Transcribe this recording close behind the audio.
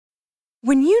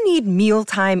When you need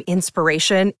mealtime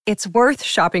inspiration, it's worth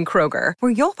shopping Kroger,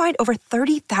 where you'll find over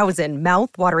 30,000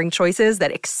 mouth-watering choices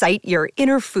that excite your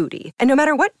inner foodie. And no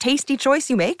matter what tasty choice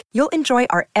you make, you'll enjoy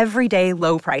our everyday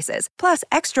low prices, plus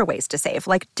extra ways to save,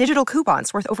 like digital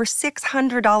coupons worth over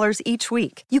 $600 each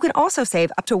week. You can also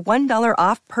save up to $1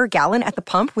 off per gallon at the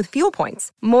pump with fuel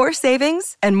points. More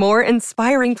savings and more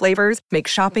inspiring flavors make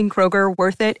shopping Kroger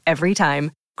worth it every time.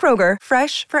 Kroger,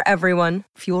 fresh for everyone.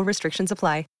 Fuel restrictions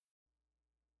apply.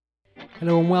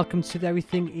 Hello and welcome to the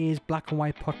Everything is Black and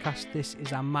White podcast. This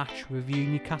is our match review.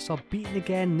 Newcastle beaten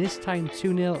again, this time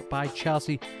 2-0 by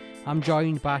Chelsea. I'm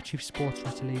joined by Chief Sports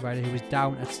Writer Lee Ryder, who was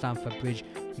down at Stamford Bridge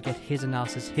to get his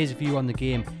analysis, his view on the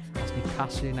game as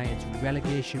Newcastle United's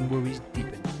relegation worries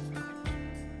deepen.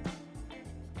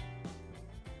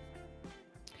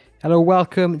 Hello,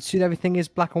 welcome to the Everything is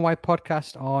Black and White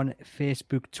podcast on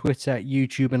Facebook, Twitter,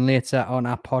 YouTube, and later on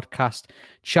our podcast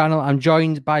channel. I'm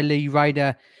joined by Lee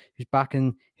Ryder, who's back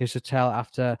in his hotel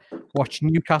after watching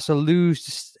Newcastle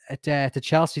lose to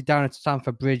Chelsea down at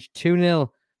Stamford Bridge, 2-0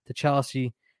 to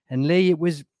Chelsea. And Lee, it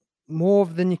was more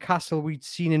of the Newcastle we'd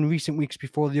seen in recent weeks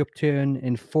before the upturn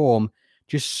in form.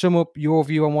 Just sum up your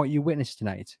view on what you witnessed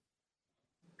tonight.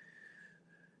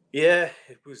 Yeah,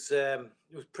 it was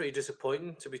pretty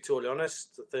disappointing, to be totally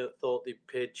honest. I thought they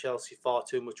paid Chelsea far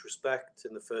too much respect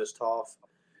in the first half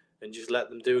and just let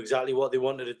them do exactly what they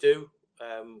wanted to do.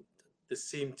 There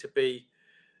seemed to be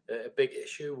a big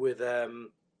issue with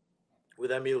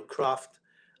Emil Kraft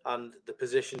and the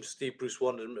position Steve Bruce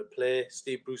wanted him to play.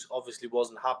 Steve Bruce obviously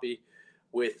wasn't happy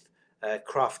with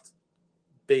Kraft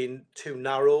being too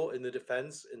narrow in the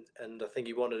defence, and I think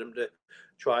he wanted him to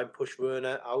try and push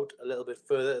Werner out a little bit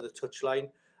further to the touchline.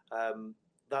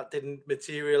 That didn't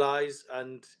materialise,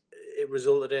 and it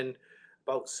resulted in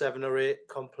about 7 or 8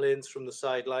 complaints from the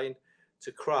sideline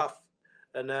to Kraft.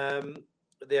 And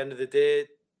at the end of the day,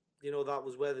 you know, that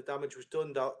was where the damage was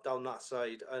done down that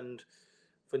side. And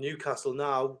for Newcastle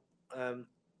now,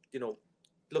 you know,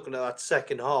 looking at that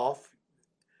second half,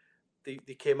 they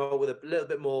came out with a little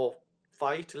bit more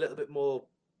fight, a little bit more,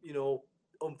 you know,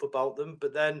 oomph about them.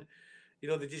 But then, you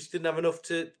know, they just didn't have enough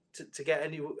to get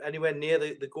anywhere near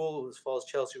the goal as far as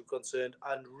Chelsea were concerned.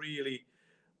 And really,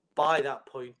 by that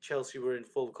point, Chelsea were in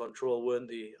full control, weren't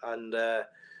they? And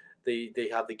they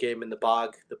had the game in the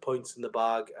bag, the points in the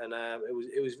bag, and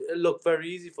it looked very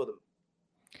easy for them.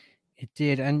 It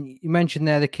did, and you mentioned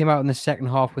there they came out in the second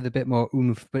half with a bit more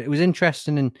oomph, but it was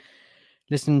interesting in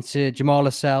listening to Jamal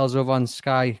Lascelles over on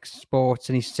Sky Sports,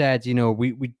 and he said, you know,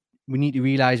 we need to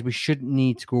realise we shouldn't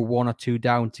need to go 1 or 2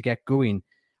 down to get going,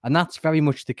 and that's very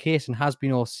much the case and has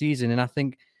been all season. And I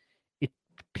think it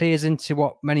plays into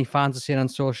what many fans are saying on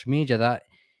social media, that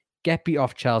get beat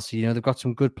off Chelsea. You know, they've got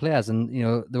some good players and, you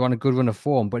know, they're on a good run of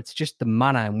form, but it's just the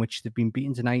manner in which they've been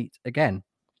beaten tonight again.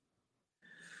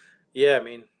 Yeah, I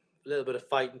mean, a little bit of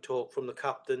fight and talk from the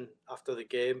captain after the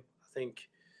game. I think,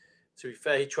 to be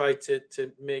fair, he tried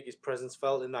to make his presence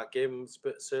felt in that game,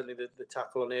 but certainly the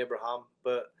tackle on Abraham.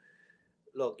 But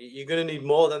look, you're going to need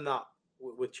more than that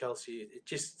with Chelsea. It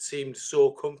just seemed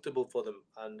so comfortable for them.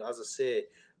 And as I say,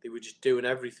 they were just doing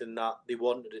everything that they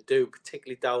wanted to do,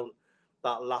 particularly down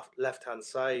that left-hand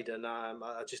side. And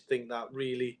I just think that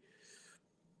really,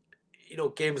 you know,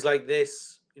 games like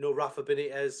this, you know, Rafa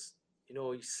Benitez, you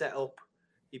know, he set up,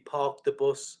 he parked the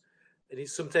bus, and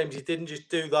sometimes he didn't just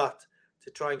do that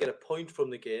to try and get a point from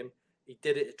the game. He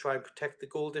did it to try and protect the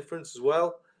goal difference as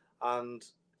well. And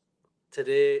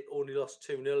today only lost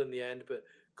 2-0 in the end, but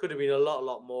could have been a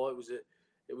lot more. It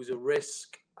was a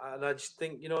risk, and I just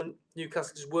think, you know,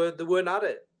 Newcastle just weren't at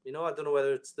it. You know, I don't know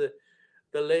whether it's the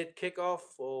late kickoff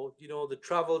or, you know, the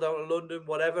travel down to London,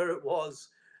 whatever it was.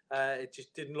 It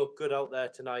just didn't look good out there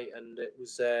tonight, and it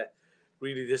was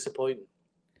really disappointing.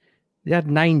 They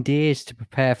had 9 days to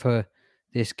prepare for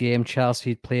this game.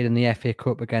 Chelsea had played in the FA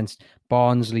Cup against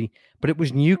Barnsley, but it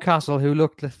was Newcastle who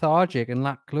looked lethargic and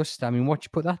lacklustre. I mean, what do you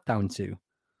put that down to?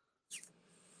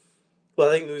 Well,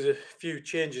 I think there was a few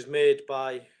changes made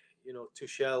by, you know,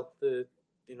 Tuchel, the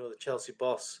Chelsea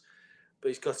boss, but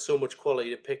he's got so much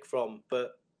quality to pick from.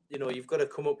 But, you know, you've got to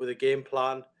come up with a game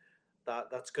plan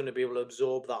that's going to be able to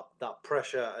absorb that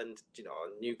pressure. And, you know,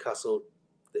 Newcastle,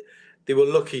 they were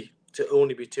lucky to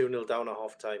only be 2-0 down at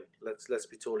half time. Let's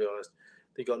be totally honest.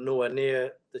 They got nowhere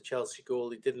near the Chelsea goal.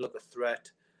 They didn't look a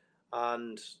threat.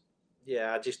 And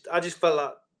yeah, I just felt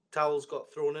like towels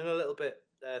got thrown in a little bit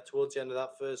towards the end of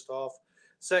that first half.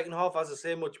 Second half, as I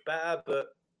say, much better. But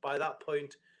by that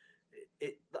point,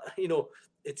 you know,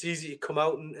 it's easy to come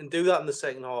out and do that in the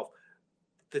second half.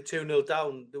 The 2-0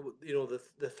 down, you know,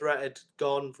 the threat had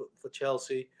gone for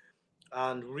Chelsea.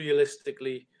 And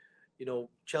realistically,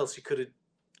 Chelsea could have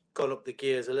gone up the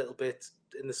gears a little bit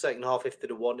in the second half if they'd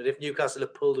have wanted. If Newcastle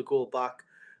had pulled a goal back,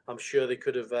 I'm sure they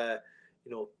could have,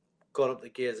 gone up the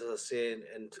gears, as I say,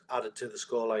 and added to the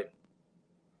scoreline.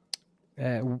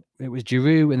 It was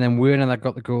Giroud and then Werner that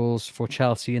got the goals for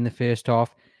Chelsea in the first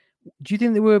half. Do you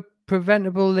think they were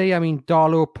preventable, Lee? I mean,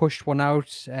 Darlow pushed one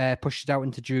out, pushed it out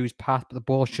into Giroud's path, but the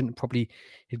ball shouldn't probably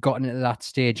have gotten it at that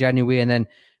stage anyway. And then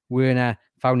Werner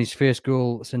found his first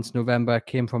goal since November,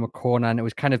 came from a corner, and it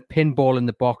was kind of pinball in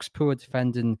the box. Poor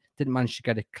defending, didn't manage to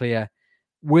get it clear.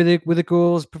 Were the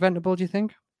goals preventable, do you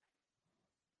think?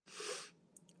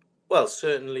 Well,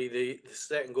 certainly the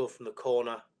second goal from the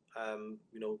corner,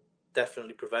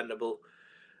 definitely preventable.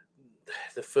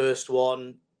 The first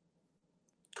one,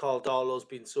 Karl Darlow's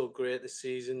been so great this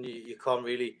season. You can't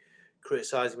really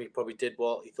criticise him. He probably did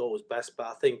what he thought was best. But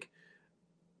I think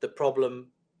the problem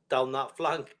down that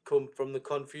flank come from the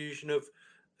confusion of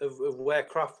where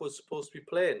Kraft was supposed to be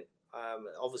playing.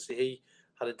 Obviously, he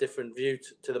had a different view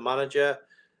to the manager.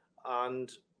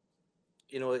 And,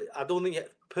 I don't think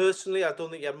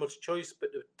he had much choice but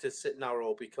to sit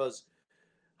narrow, because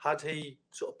had he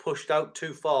sort of pushed out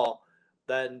too far,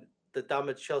 then the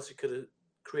damage Chelsea could have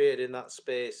created in that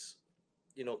space,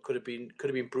 could have been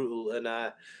brutal.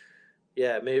 And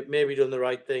maybe done the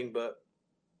right thing, but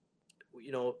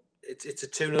it's a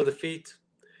 2-0 defeat,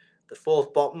 the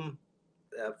fourth bottom.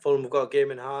 Fulham have got a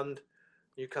game in hand.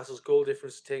 Newcastle's goal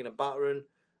difference is taking a battering.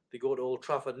 They go to Old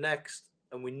Trafford next,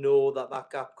 and we know that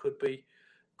gap could be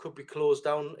closed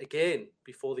down again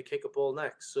before they kick a ball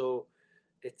next. So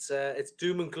it's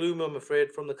doom and gloom, I'm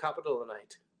afraid, from the capital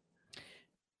tonight.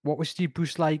 What was Steve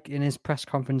Bruce like in his press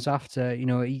conference after?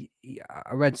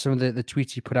 I read some of the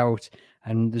tweets he put out,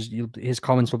 and his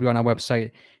comments will be on our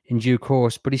website in due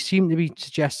course. But he seemed to be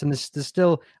suggesting there's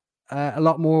still a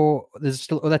lot more. There's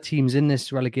still other teams in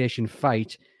this relegation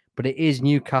fight, but it is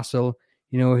Newcastle,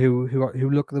 who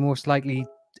look the most likely,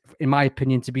 in my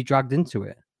opinion, to be dragged into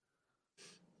it.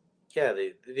 Yeah,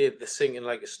 they're sinking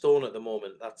like a stone at the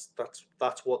moment. That's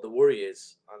what the worry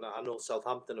is. And I know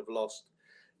Southampton have lost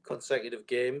consecutive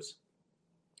games,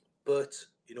 but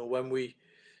when we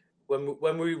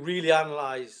really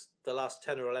analyse the last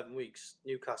 10 or 11 weeks,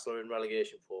 Newcastle are in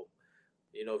relegation form.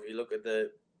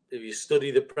 If you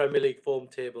study the Premier League form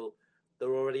table,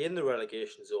 they're already in the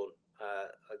relegation zone.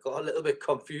 I got a little bit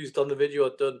confused on the video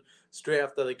I'd done straight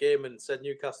after the game and said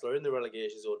Newcastle are in the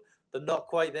relegation zone. They're not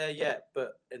quite there yet,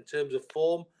 but in terms of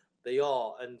form, they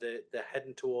are, and they're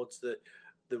heading towards the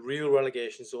real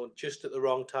relegation zone just at the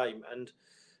wrong time. And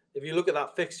if you look at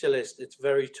that fixture list, it's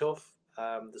very tough.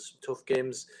 There's some tough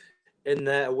games in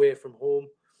there away from home.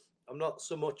 I'm not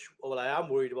so much, I am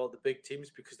worried about the big teams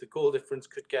because the goal difference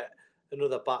could get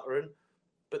another battering.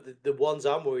 But the ones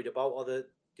I'm worried about are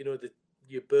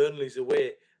your Burnleys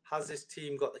away. Has this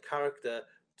team got the character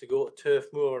to go to Turf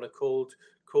Moor on a cold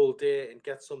day and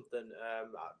get something?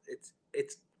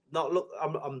 It's not. Look,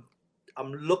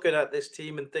 I'm looking at this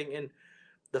team and thinking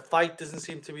the fight doesn't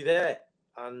seem to be there.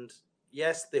 And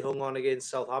yes, they hung on against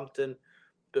Southampton,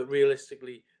 but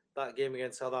realistically, that game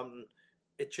against Southampton,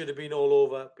 it should have been all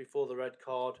over before the red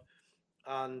card.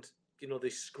 And they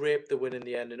scraped the win in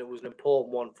the end, and it was an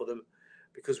important one for them,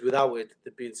 because without it,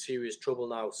 they'd be in serious trouble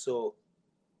now. So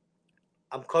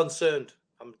I'm concerned.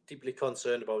 I'm deeply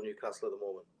concerned about Newcastle at the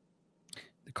moment.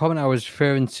 The comment I was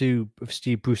referring to of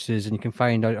Steve Bruce's, and you can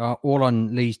find out all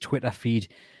on Lee's Twitter feed,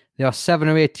 there are 7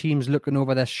 or 8 teams looking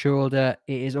over their shoulder.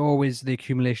 It is always the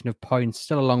accumulation of points.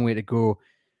 Still a long way to go.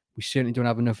 We certainly don't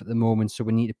have enough at the moment, so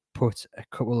we need to put a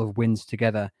couple of wins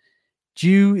together. Do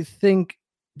you think,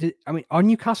 are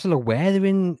Newcastle aware they're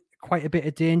in quite a bit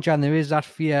of danger, and there is that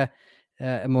fear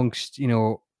amongst,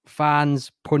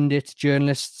 fans, pundits,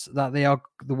 journalists, that they are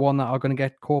the one that are going to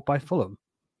get caught by Fulham?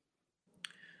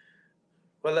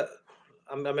 Well,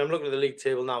 I'm looking at the league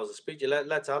table now as I speak to you.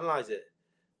 Let's analyse it.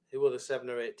 Who are the 7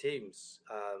 or 8 teams?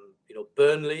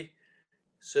 Burnley,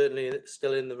 certainly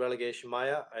still in the relegation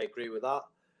mire. I agree with that.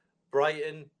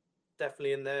 Brighton,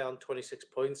 definitely in there on 26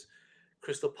 points.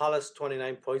 Crystal Palace,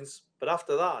 29 points. But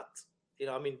after that,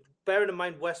 bearing in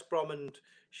mind West Brom and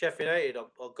Sheffield United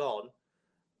are gone,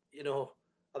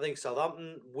 I think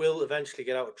Southampton will eventually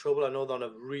get out of trouble. I know they're on a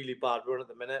really bad run at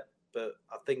the minute, but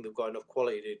I think they've got enough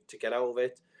quality to get out of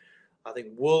it. I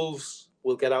think Wolves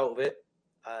will get out of it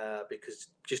because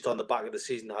just on the back of the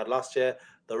season they had last year,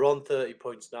 they're on 30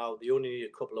 points now. They only need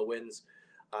a couple of wins.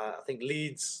 I think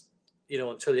Leeds,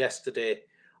 until yesterday,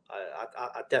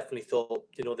 I definitely thought,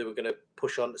 they were going to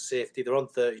push on to safety. They're on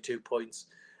 32 points.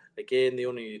 Again, they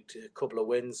only need a couple of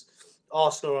wins.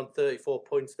 Arsenal are on 34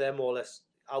 points. They're more or less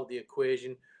out the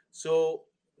equation. So,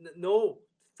 no,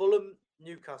 Fulham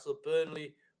Newcastle,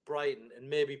 Burnley, Brighton, and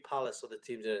maybe Palace are the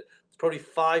teams in it. It's probably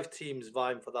 5 teams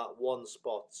vying for that one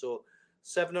spot. So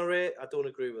 7 or 8, I don't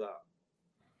agree with that.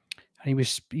 And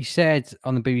he said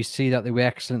on the BBC that they were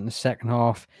excellent in the second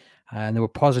half, and there were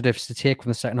positives to take from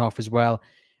the second half as well.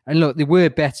 And look, they were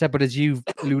better, but as you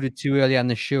alluded to earlier on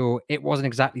the show, it wasn't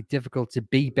exactly difficult to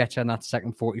be better in that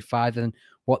second 45 than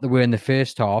what they were in the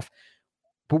first half.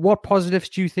 But what positives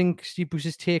do you think Steve Bruce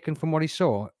has taken from what he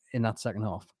saw in that second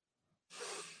half?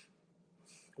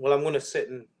 Well, I'm going to sit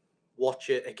and watch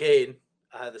it again,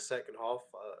 the second half,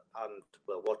 and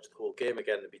watch the whole game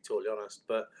again, to be totally honest.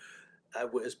 But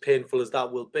as painful as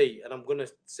that will be, and I'm going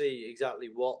to see exactly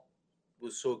what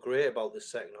was so great about the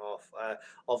second half.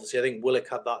 Obviously, I think Willock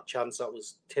had that chance that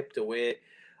was tipped away,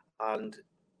 and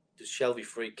the Shelvey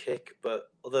free kick. But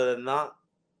other than that,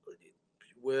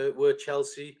 were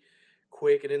Chelsea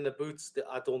quaking in the boots?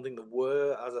 I don't think they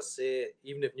were. As I say,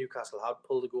 even if Newcastle had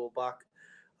pulled the goal back,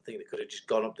 I think they could have just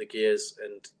gone up the gears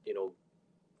and,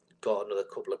 got another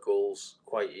couple of goals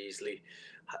quite easily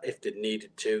if they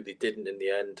needed to. They didn't in the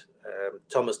end.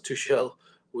 Thomas Tuchel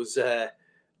was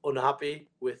unhappy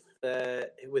with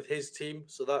his team,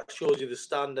 so that shows you the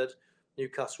standard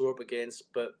Newcastle were up against.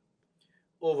 But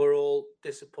overall,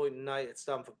 disappointing night at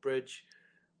Stamford Bridge.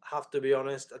 I have to be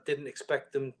honest, I didn't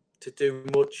expect them to do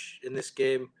much in this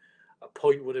game. A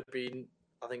point would have been,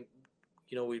 I think,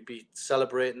 we'd be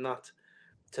celebrating that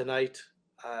tonight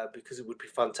because it would be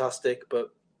fantastic,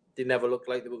 but they never looked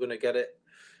like they were going to get it.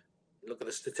 Look at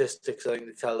the statistics. I think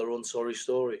they tell their own sorry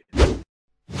story.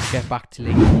 Get back to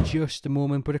League in just a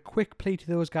moment, but a quick plea to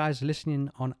those guys listening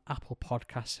on Apple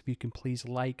Podcasts, if you can please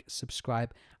like,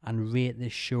 subscribe and rate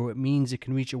this show. It means it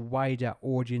can reach a wider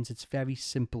audience. It's very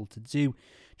simple to do.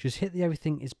 Just hit the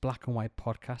Everything is Black and White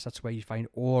podcast. That's where you find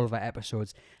all of our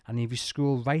episodes, and if you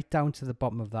scroll right down to the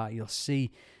bottom of that, you'll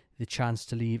see the chance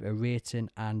to leave a rating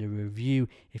and a review.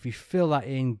 If you fill that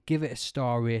in, give it a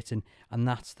star rating, and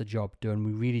that's the job done.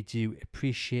 We really do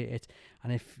appreciate it.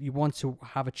 And if you want to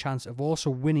have a chance of also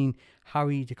winning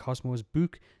Harry de Cosmo's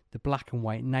book, The Black and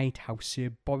White Knight, How Sir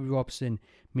Bobby Robson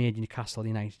Made Newcastle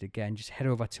United Again, just head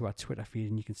over to our Twitter feed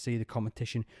and you can see the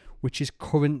competition, which is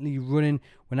currently running.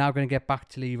 We're now going to get back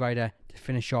to Lee Ryder to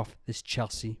finish off this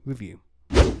Chelsea review.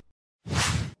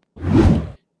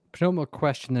 Penultimate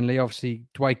question then, Lee. Obviously,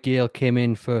 Dwight Gale came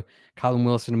in for Callum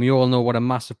Wilson, and we all know what a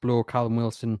massive blow Callum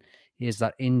Wilson is,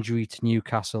 that injury to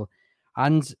Newcastle.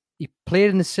 And he played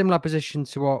in a similar position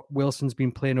to what Wilson's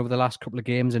been playing over the last couple of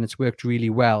games, and it's worked really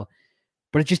well.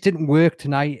 But it just didn't work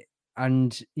tonight.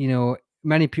 And,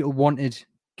 many people wanted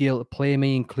Gale to play,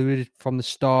 me included, from the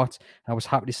start. I was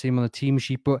happy to see him on the team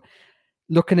sheet. But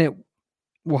looking at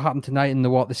what happened tonight in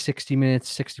the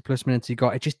 60 plus minutes he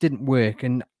got, it just didn't work.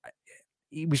 And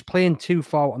he was playing too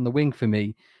far on the wing for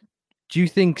me. Do you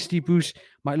think Steve Bruce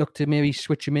might look to maybe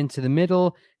switch him into the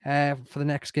middle for the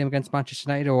next game against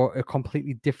Manchester United, or a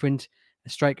completely different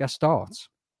striker starts?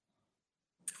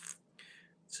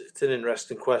 It's an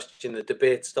interesting question. The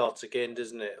debate starts again,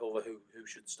 doesn't it, over who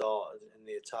should start in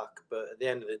the attack. But at the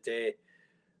end of the day,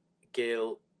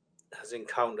 Gale has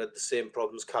encountered the same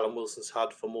problems Callum Wilson's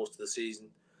had for most of the season.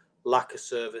 Lack of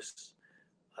service.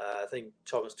 I think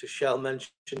Thomas Tuchel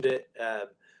mentioned it.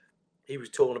 He was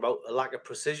talking about a lack of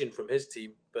precision from his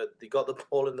team, but they got the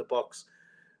ball in the box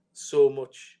so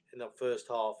much in that first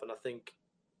half. And I think,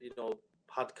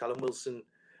 had Callum Wilson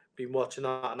been watching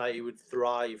that night, he would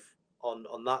thrive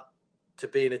on that, to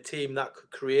be in a team that could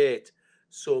create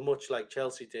so much like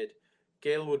Chelsea did.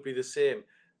 Gale would be the same.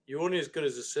 You're only as good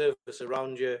as the surface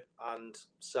around you, and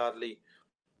sadly,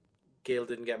 Gale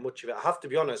didn't get much of it. I have to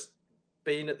be honest,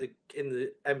 being in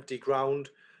the empty ground,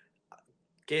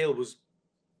 Gale was,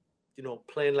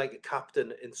 playing like a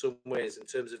captain in some ways in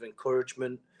terms of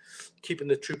encouragement, keeping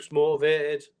the troops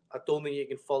motivated. I don't think you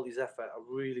can fault his effort. I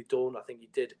really don't. I think he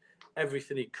did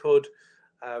everything he could,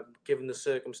 given the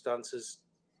circumstances.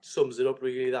 Sums it up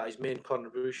really that his main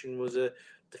contribution was a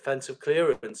defensive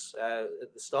clearance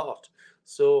at the start.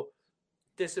 So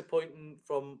disappointing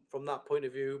from that point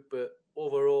of view, but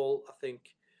overall, I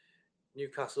think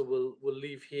Newcastle will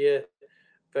leave here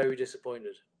very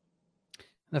disappointed.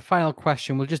 The final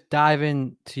question, we'll just dive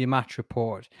into your match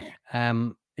report.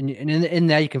 And in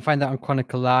there, you can find that on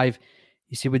Chronicle Live.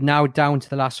 You see, we're now down to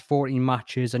the last 14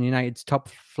 matches, and United's top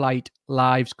flight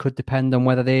lives could depend on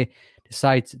whether they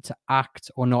decide to act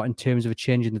or not in terms of a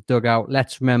change in the dugout.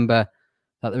 Let's remember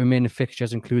that the remaining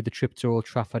fixtures include the trip to Old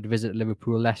Trafford, visit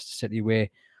Liverpool, Leicester City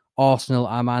away, Arsenal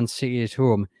and Man City at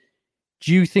home.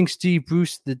 Do you think Steve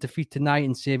Bruce, the defeat tonight,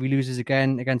 and say if he loses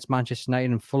again against Manchester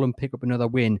United and Fulham pick up another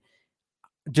win,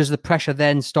 does the pressure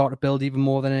then start to build even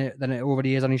more than it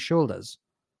already is on his shoulders?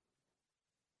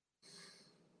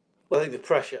 Well, I think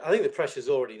the pressure's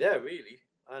already there, really.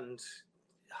 And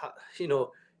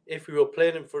if we were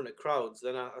playing in front of crowds,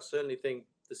 then I certainly think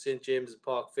the St James's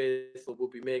Park faithful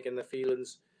would be making their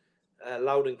feelings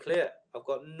loud and clear. I've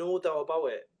got no doubt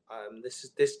about it.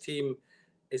 This team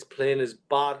is playing as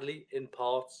badly in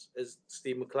parts as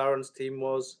Steve McLaren's team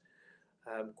was.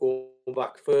 Going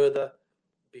back further,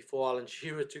 before Alan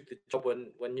Shearer took the job,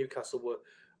 when Newcastle were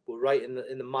right in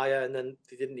the mire, and then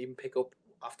they didn't even pick up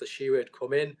after Shearer had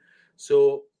come in.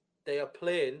 So they are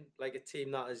playing like a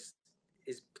team that is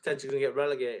potentially going to get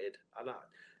relegated, and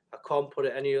I can't put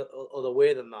it any other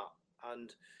way than that.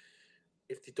 And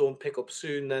if they don't pick up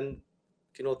soon, then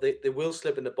they will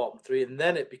slip in the bottom three, and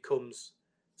then it becomes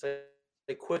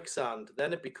like quicksand.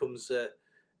 Then it becomes a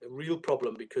real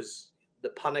problem, because the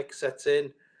panic sets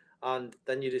in, and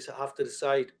then you just have to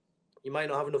decide. You might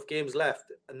not have enough games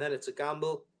left, and then it's a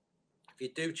gamble. If you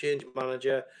do change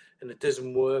manager and it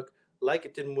doesn't work, like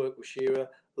it didn't work with Shearer,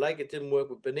 like it didn't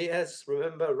work with Benitez.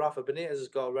 Remember, Rafa Benitez has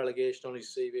got a relegation on his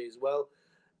CV as well.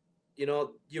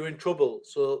 You're in trouble.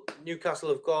 So Newcastle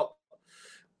have got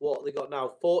what they got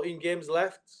now, 14 games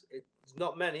left. It's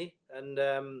not many, and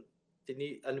they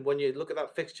need. And when you look at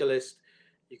that fixture list,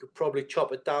 you could probably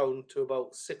chop it down to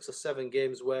about 6 or 7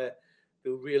 games where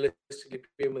they'll realistically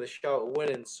be in with a shout of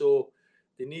winning. So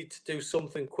they need to do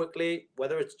something quickly.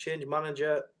 Whether it's change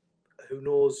manager, who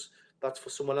knows? That's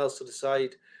for someone else to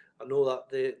decide. I know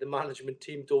that the management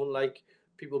team don't like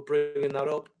people bringing that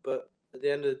up, but at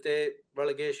the end of the day,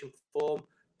 relegation form,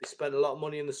 they spent a lot of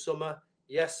money in the summer.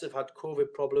 Yes, they've had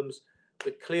COVID problems,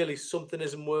 but clearly something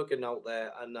isn't working out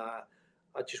there, and I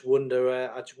just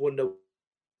wonder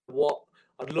what.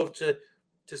 I'd love to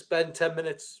spend 10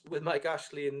 minutes with Mike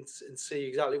Ashley and see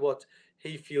exactly what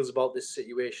he feels about this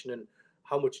situation and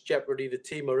how much jeopardy the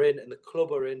team are in and the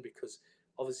club are in, because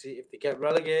obviously if they get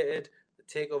relegated, the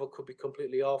takeover could be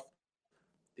completely off.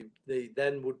 They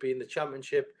then would be in the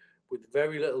Championship with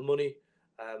very little money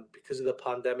because of the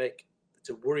pandemic. It's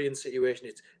a worrying situation.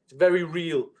 It's very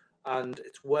real, and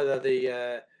it's whether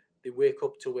they wake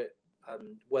up to it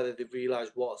and whether they realise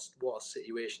what a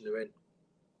situation they're in.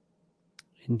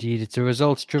 Indeed, it's a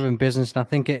results-driven business, and I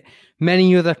think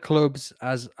many other clubs,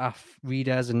 as our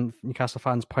readers and Newcastle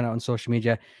fans point out on social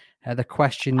media, the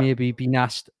question maybe being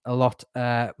asked a lot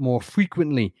more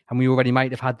frequently, and we already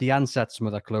might have had the answer at some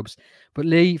other clubs. But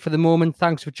Lee, for the moment,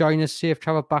 thanks for joining us. Safe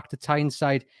travel back to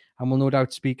Tyneside, and we'll no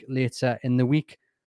doubt speak later in the week.